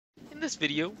this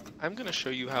video, I'm going to show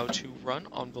you how to run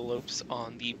envelopes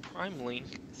on the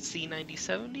Primelink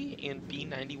C9070 and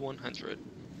B9100.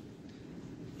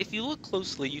 If you look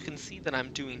closely, you can see that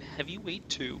I'm doing heavyweight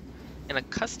 2 and a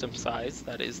custom size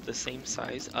that is the same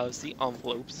size as the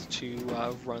envelopes to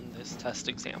run this test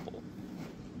example.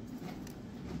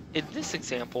 In this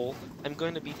example, I'm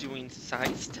going to be doing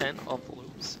size 10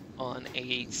 envelopes on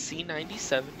a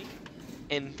C9070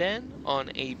 and then on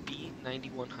a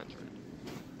B9100.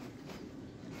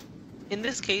 In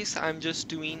this case, I'm just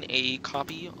doing a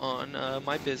copy on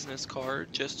my business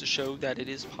card just to show that it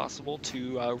is possible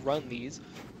to run these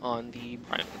on the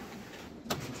Primelink.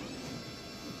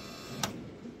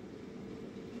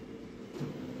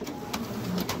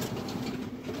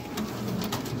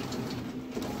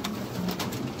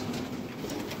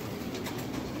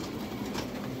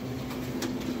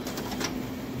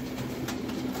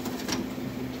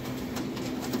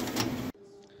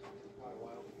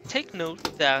 Take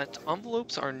note that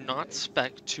envelopes are not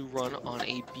spec'd to run on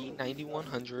a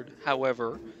B9100,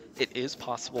 however, it is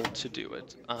possible to do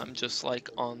it, just like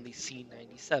on the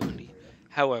C9070.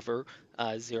 However,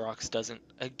 Xerox doesn't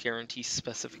guarantee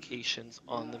specifications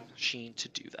on the machine to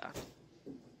do that.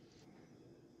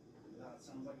 That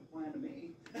sounds like a plan to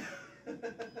me.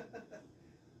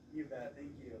 You bet,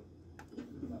 thank you.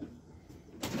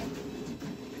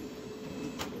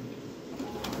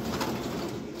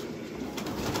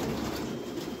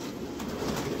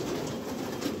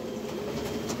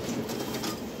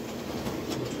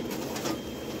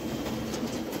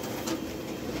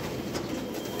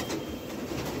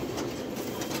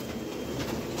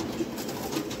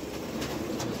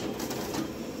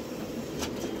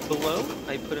 Below,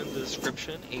 I put in the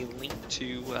description a link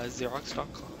to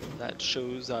Xerox.com that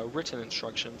shows written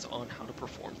instructions on how to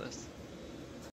perform this.